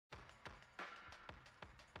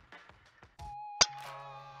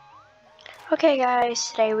Okay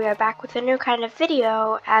guys, today we are back with a new kind of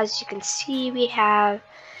video. As you can see, we have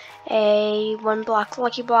a 1 block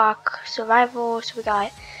lucky block survival. So we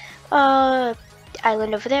got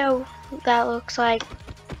island over there, that looks like,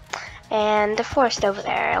 and the forest over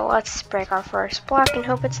there. Let's break our first block and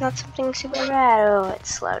hope it's not something super bad. Oh,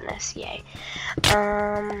 it's slowness, yay.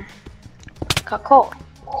 Got coal,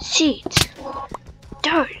 seeds,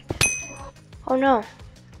 dirt. Oh no.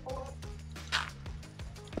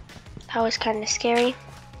 That was kind of scary.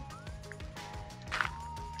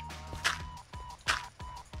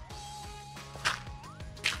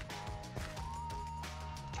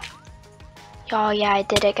 Oh yeah, I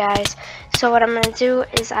did it, guys. So what I'm gonna do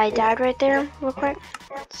is I died right there real quick.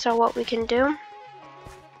 So what we can do,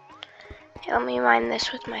 let me mine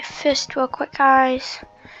this with my fist real quick, guys.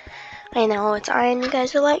 I know it's iron. You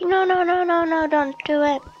guys are like, no, no, no, no, no, don't do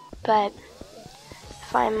it. But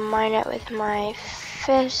if I mine it with my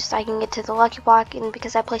fist, I can get to the lucky block, and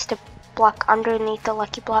because I placed a block underneath the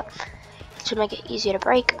lucky block, it should make it easier to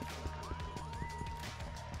break.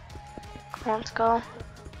 Come on, let's go.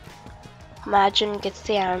 Imagine gets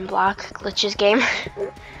the iron block, glitches game.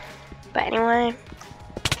 But anyway,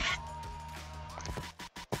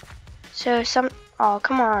 so oh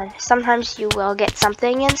come on, sometimes you will get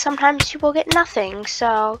something and sometimes you will get nothing.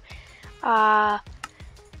 So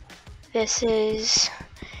this is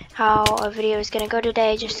how a video is gonna go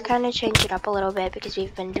today. Just kind of change it up a little bit because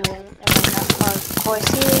we've been doing a hardcore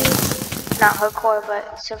series, not hardcore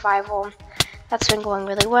but survival. That's been going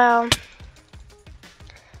really well.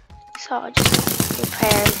 So I'll just be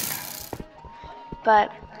prepared.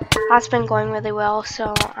 But that's been going really well,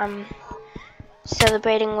 so I'm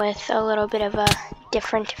celebrating with a little bit of a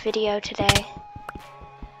different video today.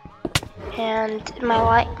 And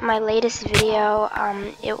my latest video,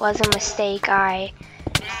 it was a mistake. I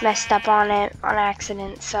messed up on it on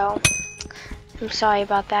accident, so I'm sorry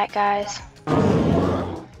about that, guys.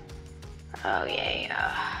 Oh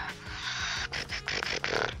yeah.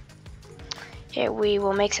 Here we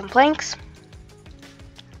will make some planks.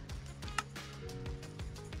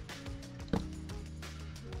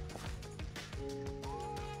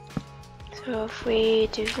 So if we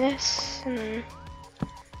do this and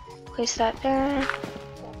place that there.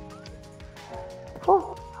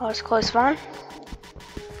 Oh, that was close one.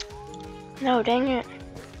 No, dang it.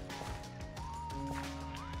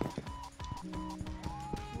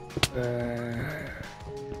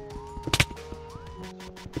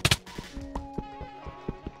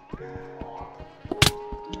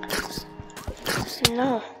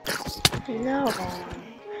 No. No.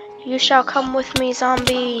 You shall come with me,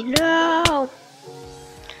 zombie. No!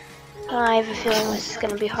 I have a feeling this is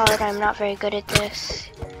gonna be hard. I'm not very good at this.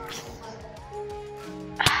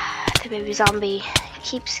 The baby zombie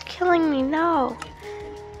keeps killing me. No.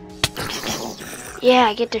 Yeah,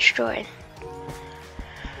 I get destroyed.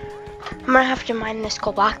 I'm gonna have to mine this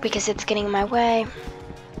gold block because it's getting in my way.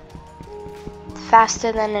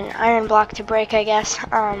 Faster than an iron block to break, I guess.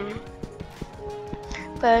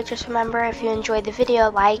 But just remember, if you enjoyed the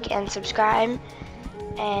video, like and subscribe,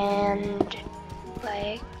 and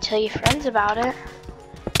tell your friends about it.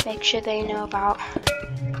 Make sure they know about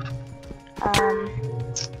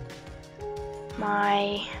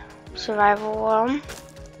my survival world.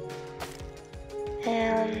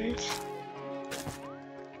 And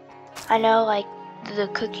I know a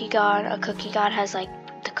cookie god has the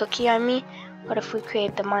cookie army. What if we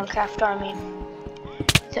create the Minecraft army?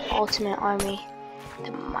 The ultimate army. The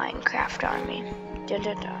Minecraft army. Dun,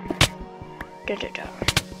 dun, dun. Dun, dun, dun.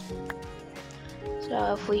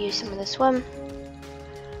 So if we use some of this one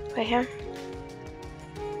right here,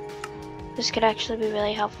 this could actually be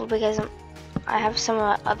really helpful because I have some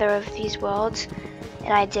other of these worlds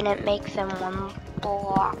and I didn't make them 1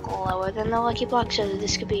 block lower than the lucky block, so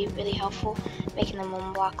this could be really helpful, making them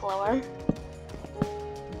 1 block lower.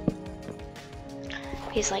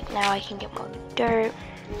 Because now I can get more dirt.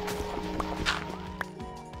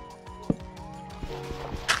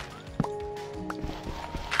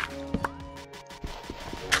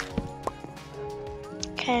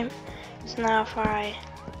 Okay, so now if I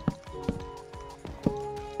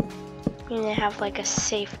need to have a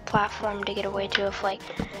safe platform to get away to if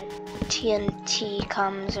TNT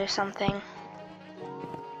comes or something.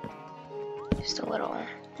 Just a little.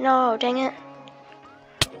 No, dang it.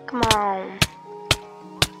 Come on.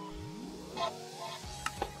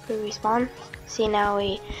 We respawn. See, now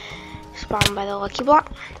we spawn by the lucky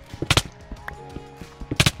block.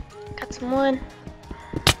 Got some wood.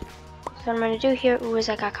 So what I'm gonna do here, ooh, is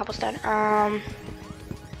I got cobblestone. I'm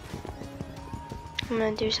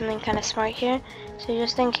gonna do something kind of smart here. So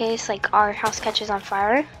just in case our house catches on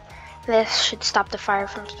fire, This should stop the fire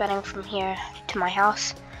from spreading from here to my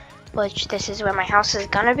house, which this is where my house is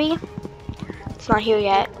gonna be. It's not here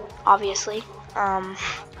yet, obviously.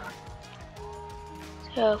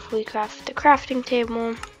 So if we craft the crafting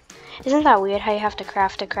table, isn't that weird how you have to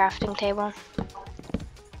craft a crafting table?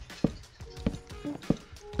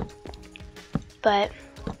 But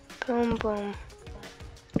boom, boom.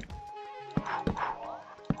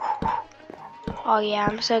 Oh yeah,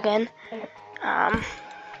 I'm so good.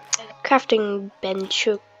 Crafting bench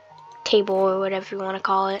or table or whatever you want to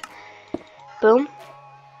call it. Boom.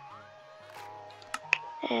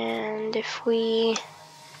 And if we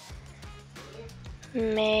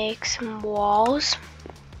make some walls,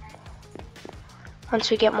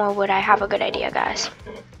 once we get more wood, I have a good idea, guys.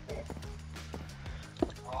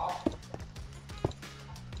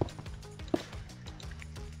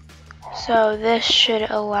 So this should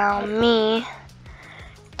allow me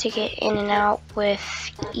to get in and out with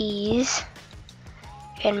ease,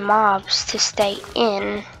 and mobs to stay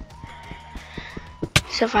in.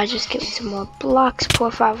 So if I just get some more blocks, 4,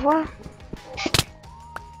 5, 1.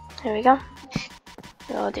 There we go.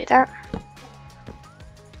 We'll do that.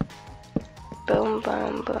 Boom,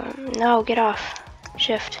 boom, boom. No, get off.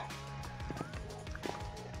 Shift.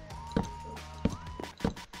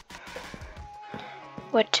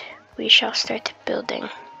 What we shall start building.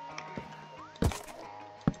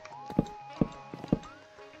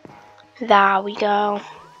 There we go.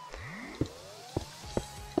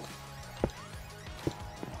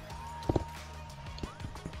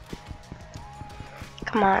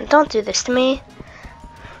 Come on, don't do this to me.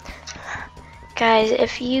 Guys,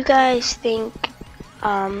 if you guys think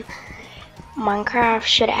Minecraft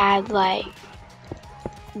should add like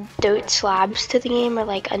dirt slabs to the game or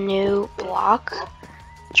like a new block,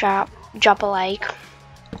 drop a like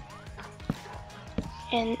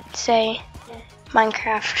and say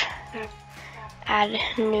Minecraft add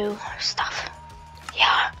new stuff.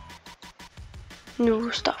 Yeah.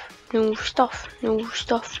 New stuff. New stuff. New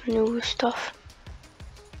stuff. New stuff.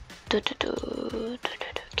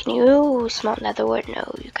 Can you smelt nether wart?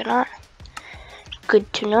 No, you cannot.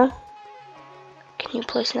 Good to know. Can you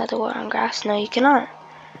place nether wart on grass? No, you cannot.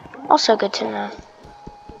 Also good to know.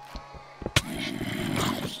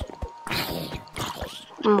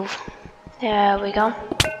 Move. There we go.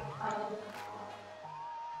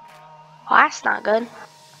 Oh, that's not good.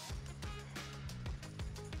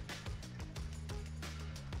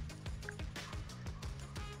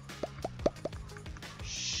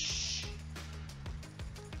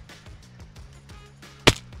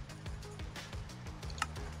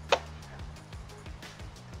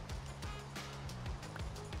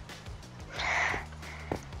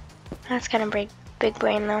 That's kind of big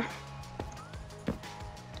brain though.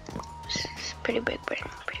 It's pretty big brain.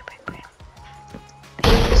 Pretty big brain.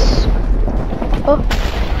 Peace. Oh,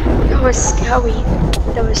 that was scary.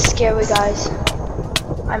 That was scary, guys.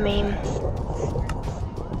 I mean,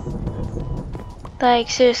 like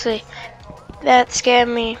seriously, that scared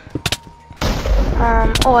me.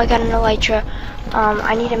 Oh, I got an elytra.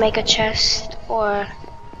 I need to make a chest or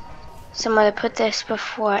somewhere to put this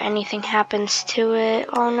before anything happens to it.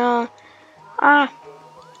 Oh no. Ah.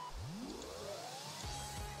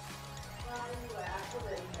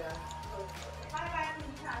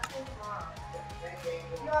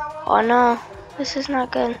 Oh no, this is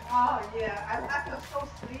not good.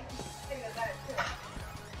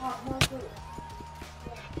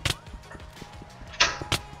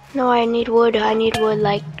 No, I need wood. I need wood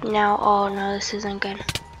like now. Oh no, this isn't good.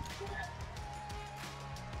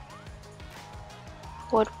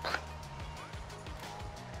 Wood.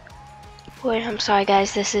 Wood. I'm sorry,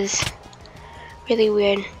 guys. This is really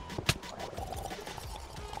weird.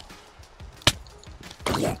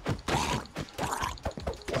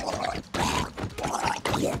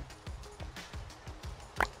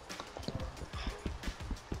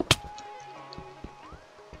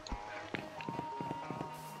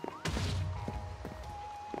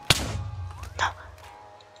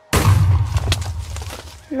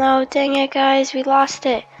 No, dang it, guys, we lost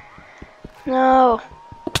it. No,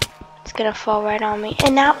 it's gonna fall right on me.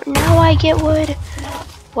 And now I get wood.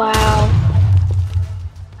 Wow.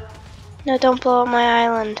 No, don't blow up my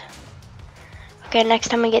island. Okay, next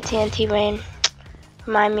time we get TNT rain,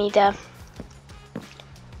 remind me to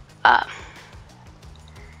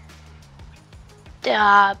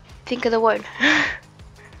think of the word.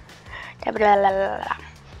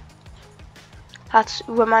 That's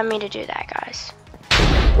remind me to do that, guys.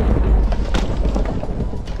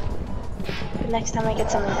 Next time I get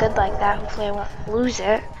something good like that, hopefully I won't lose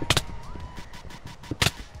it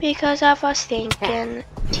because of us thinking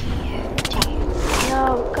TNT. No,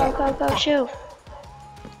 No, go, go, go, shoot.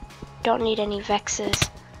 Don't need any Vexes.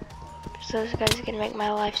 Those guys are gonna make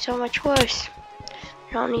my life so much worse.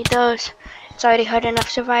 Don't need those. It's already hard enough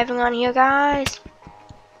surviving on here, guys.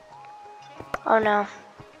 Oh no.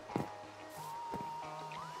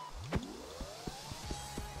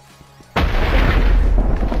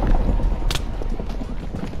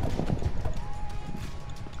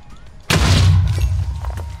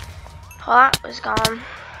 Well, that was gone.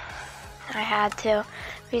 I had to,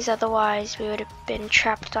 because otherwise we would have been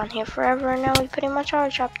trapped on here forever, and now we pretty much are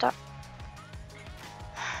trapped up.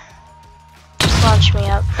 Just launch me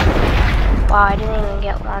up. Wow, I didn't even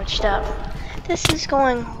get launched up. This is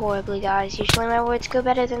going horribly, guys. Usually my words go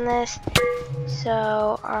better than this.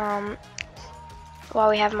 So, while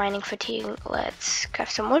we have mining fatigue, let's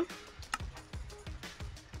craft some wood.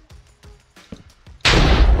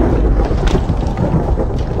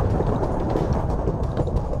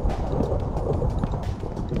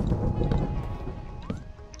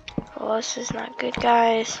 Well, this is not good,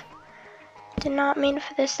 guys. Did not mean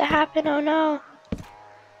for this to happen, oh no.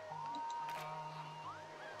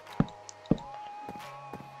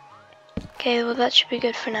 Okay, well that should be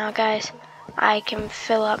good for now, guys. I can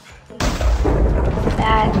fill up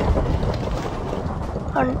that.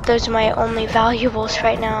 Oh, those are my only valuables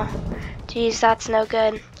right now. Geez, that's no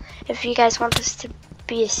good. If you guys want this to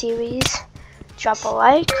be a series, drop a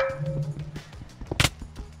like.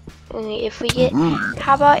 If we get,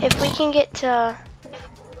 how about if we can get to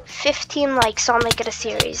 15 likes, I'll make it a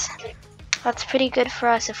series. That's pretty good for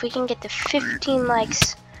us. If we can get to 15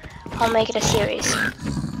 likes, I'll make it a series.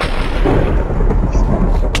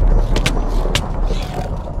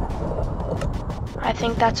 I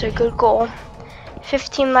think that's a good goal.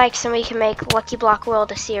 15 likes and we can make Lucky Block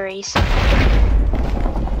World a series.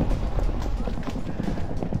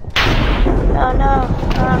 Oh no,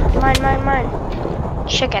 mine.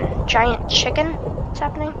 Chicken, giant chicken? What's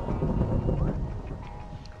happening?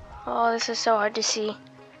 Oh, this is so hard to see.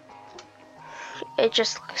 It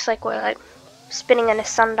just looks like we're like spinning in a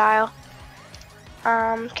sundial.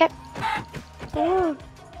 Okay. Ooh.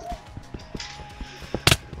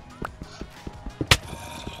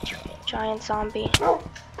 Giant zombie.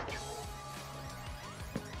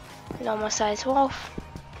 Normal size wolf.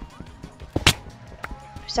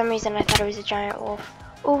 For some reason I thought it was a giant wolf.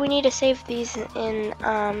 Oh, we need to save these in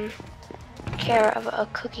care of a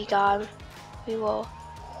cookie god. We will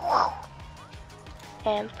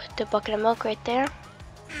and put the bucket of milk right there.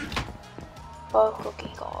 Oh,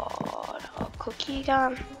 cookie god, oh, cookie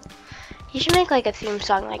god. You should make like a theme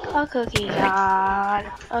song like oh, cookie god,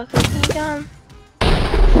 oh, cookie god.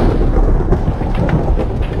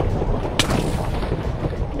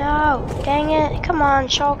 No, dang it! Come on,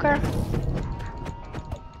 Shulker.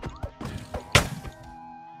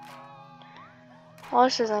 Well,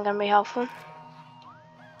 this isn't gonna be helpful.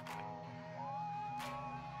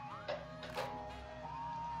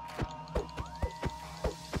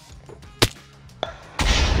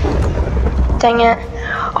 Dang it.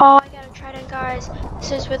 Oh, I gotta try it, guys.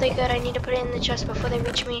 This is really good. I need to put it in the chest before they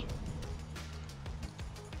reach me.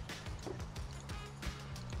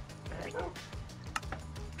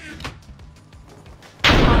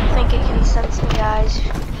 I don't think it can sense me, guys.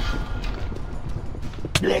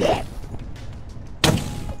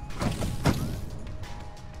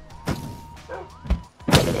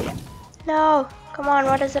 No, come on,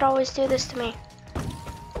 why does it always do this to me?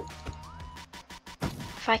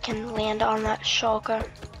 If I can land on that shulker.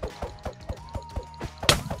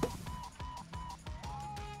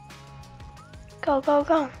 Go, go,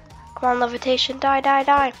 go. Come on, levitation, die, die,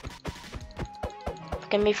 die. We're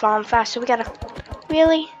gonna be falling fast, so we gotta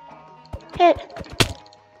really hit.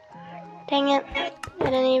 Dang it, I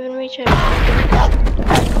didn't even reach it.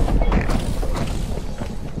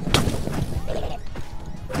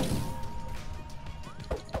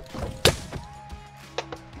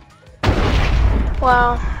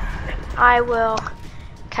 Well, I will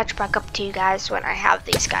catch back up to you guys when I have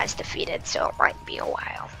these guys defeated, so it might be a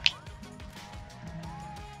while.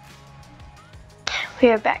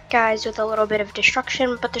 We are back, guys, with a little bit of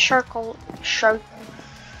destruction, but the shulkers,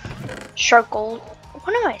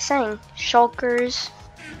 what am I saying? Shulkers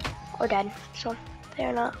are dead, so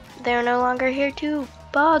they're no longer here to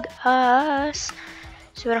bug us.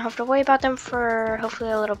 So we don't have to worry about them for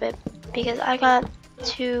hopefully a little bit, because I got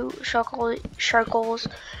 2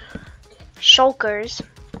 shulkers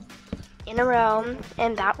in a row,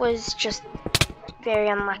 and that was just very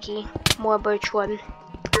unlucky. More birchwood.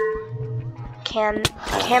 Cam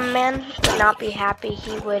Man would not be happy.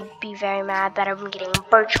 He would be very mad that I'm getting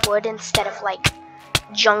birchwood instead of like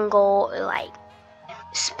jungle, like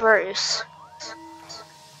spruce.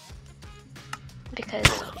 because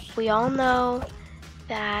we all know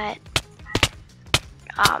that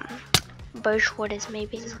birchwood is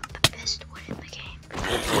maybe not the best wood in the game.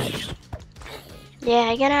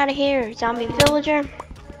 Yeah, get out of here, zombie villager.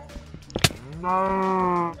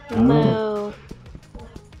 Moo.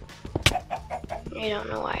 I don't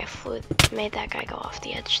know why I made that guy go off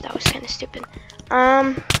the edge. That was kind of stupid.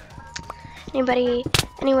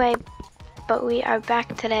 Anyway, but we are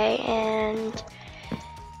back today, and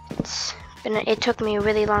it took me a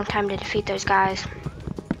really long time to defeat those guys.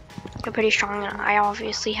 They're pretty strong, and I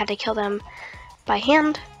obviously had to kill them by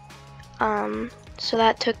hand. So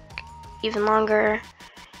that took even longer.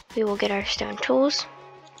 We will get our stone tools.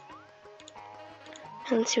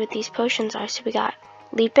 And let's see what these potions are. So we got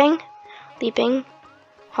leaping,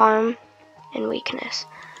 harm, and weakness.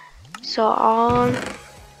 So all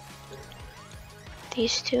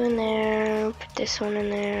these two in there, put this one in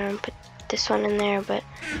there, and put this one in there, but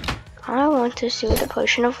I want to see what the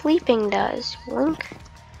potion of leaping does. Blink,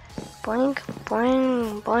 boing,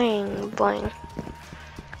 boing, boing, boing.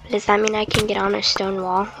 Does that mean I can get on a stone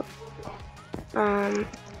wall? Boing,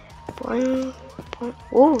 boing.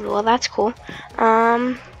 Ooh, well that's cool.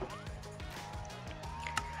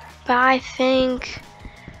 But I think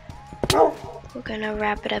we're gonna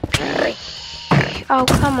wrap it up here. Oh,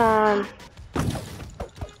 come on.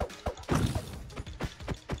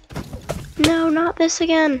 No, not this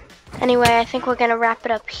again. Anyway, I think we're gonna wrap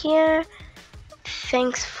it up here.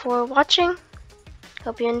 Thanks for watching.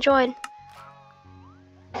 Hope you enjoyed.